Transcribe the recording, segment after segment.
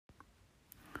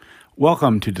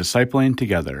Welcome to Discipling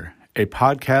Together, a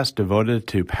podcast devoted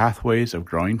to pathways of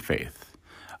growing faith.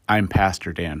 I'm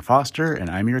Pastor Dan Foster, and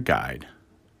I'm your guide.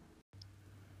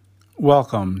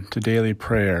 Welcome to Daily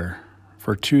Prayer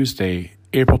for Tuesday,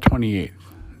 April 28th,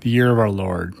 the year of our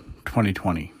Lord,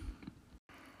 2020.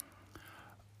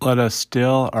 Let us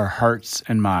still our hearts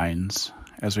and minds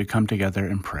as we come together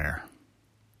in prayer.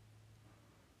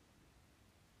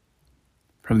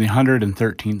 From the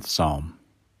 113th Psalm.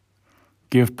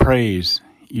 Give praise,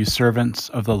 you servants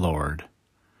of the Lord.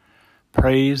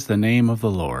 Praise the name of the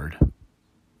Lord.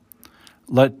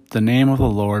 Let the name of the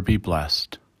Lord be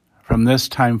blessed, from this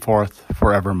time forth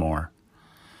forevermore.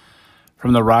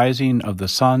 From the rising of the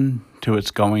sun to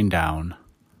its going down,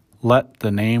 let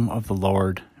the name of the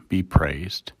Lord be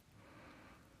praised.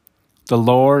 The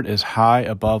Lord is high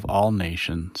above all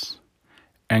nations,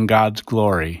 and God's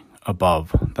glory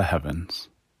above the heavens.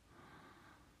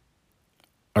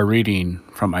 A reading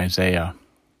from Isaiah.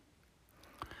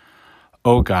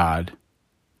 O God,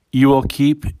 you will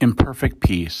keep in perfect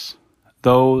peace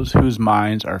those whose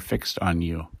minds are fixed on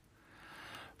you.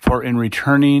 For in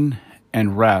returning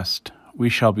and rest we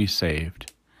shall be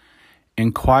saved.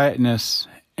 In quietness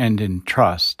and in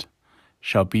trust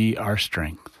shall be our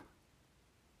strength.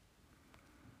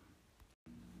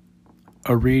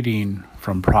 A reading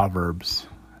from Proverbs,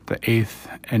 the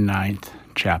 8th and 9th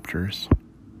chapters.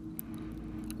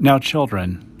 Now,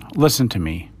 children, listen to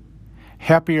me.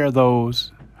 Happy are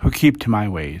those who keep to my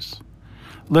ways.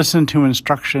 Listen to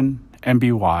instruction and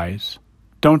be wise.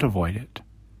 Don't avoid it.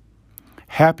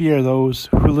 Happy are those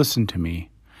who listen to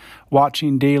me,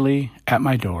 watching daily at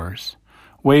my doors,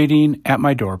 waiting at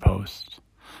my doorposts.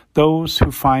 Those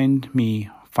who find me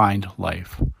find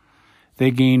life. They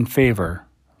gain favor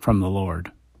from the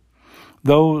Lord.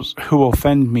 Those who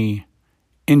offend me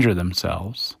injure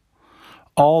themselves.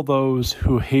 All those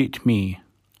who hate me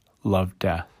love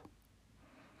death.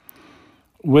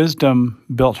 Wisdom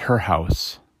built her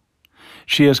house.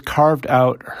 She has carved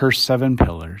out her 7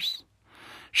 pillars.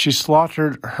 She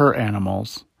slaughtered her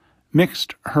animals,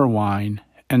 mixed her wine,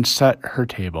 and set her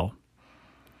table.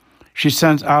 She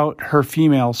sends out her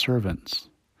female servants.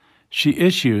 She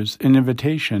issues an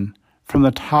invitation from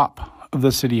the top of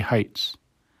the city heights.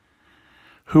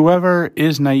 Whoever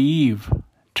is naive,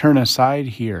 turn aside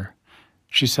here,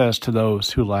 she says to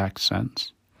those who lack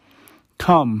sense.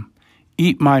 Come,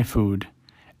 eat my food,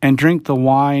 and drink the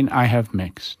wine I have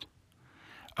mixed.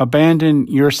 Abandon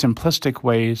your simplistic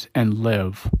ways and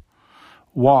live.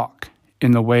 Walk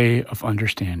in the way of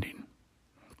understanding.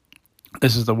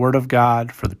 This is the word of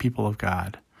God for the people of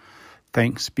God.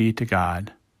 Thanks be to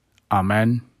God.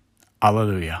 Amen.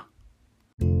 Alleluia.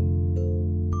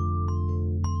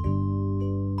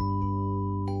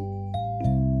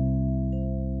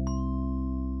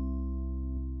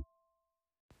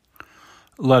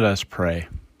 Let us pray.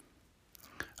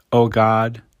 O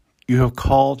God, you have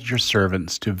called your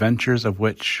servants to ventures of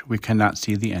which we cannot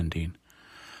see the ending,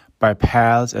 by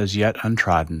paths as yet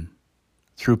untrodden,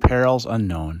 through perils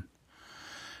unknown.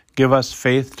 Give us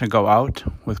faith to go out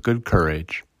with good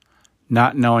courage,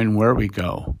 not knowing where we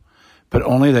go, but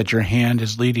only that your hand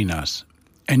is leading us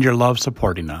and your love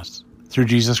supporting us, through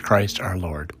Jesus Christ our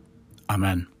Lord.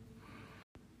 Amen.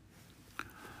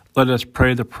 Let us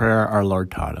pray the prayer our Lord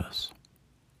taught us.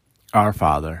 Our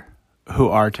Father, who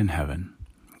art in heaven,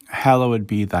 hallowed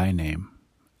be thy name.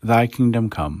 Thy kingdom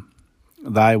come,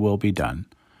 thy will be done,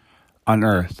 on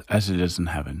earth as it is in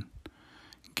heaven.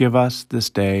 Give us this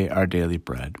day our daily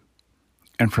bread,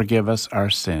 and forgive us our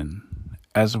sin,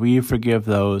 as we forgive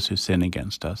those who sin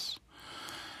against us.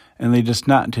 And lead us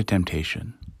not into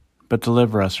temptation, but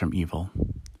deliver us from evil.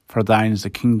 For thine is the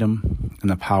kingdom, and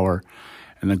the power,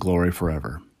 and the glory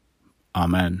forever.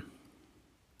 Amen.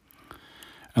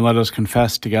 And let us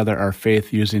confess together our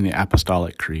faith using the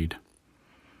Apostolic Creed.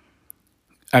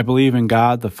 I believe in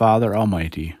God the Father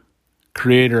Almighty,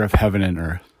 creator of heaven and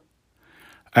earth.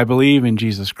 I believe in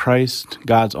Jesus Christ,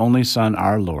 God's only Son,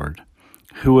 our Lord,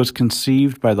 who was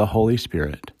conceived by the Holy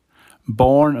Spirit,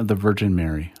 born of the Virgin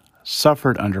Mary,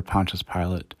 suffered under Pontius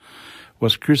Pilate,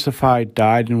 was crucified,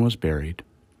 died, and was buried.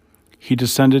 He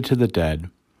descended to the dead.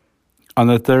 On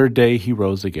the 3rd day he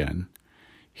rose again.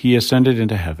 He ascended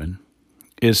into heaven,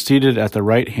 is seated at the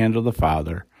right hand of the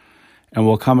Father, and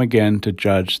will come again to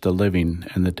judge the living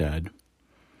and the dead.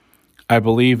 I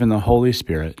believe in the Holy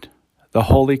Spirit, the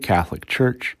Holy Catholic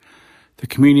Church, the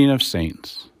communion of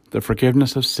saints, the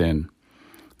forgiveness of sin,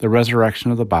 the resurrection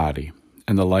of the body,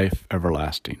 and the life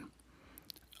everlasting.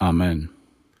 Amen.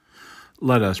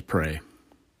 Let us pray.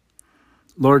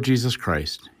 Lord Jesus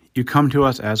Christ, you come to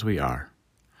us as we are.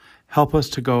 Help us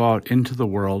to go out into the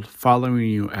world following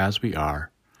you as we are,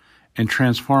 and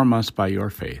transform us by your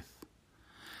faith.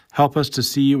 Help us to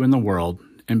see you in the world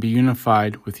and be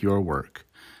unified with your work,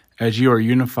 as you are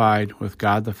unified with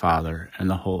God the Father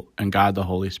and God the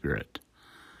Holy Spirit.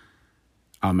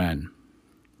 Amen.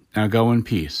 Now go in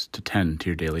peace to tend to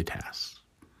your daily tasks.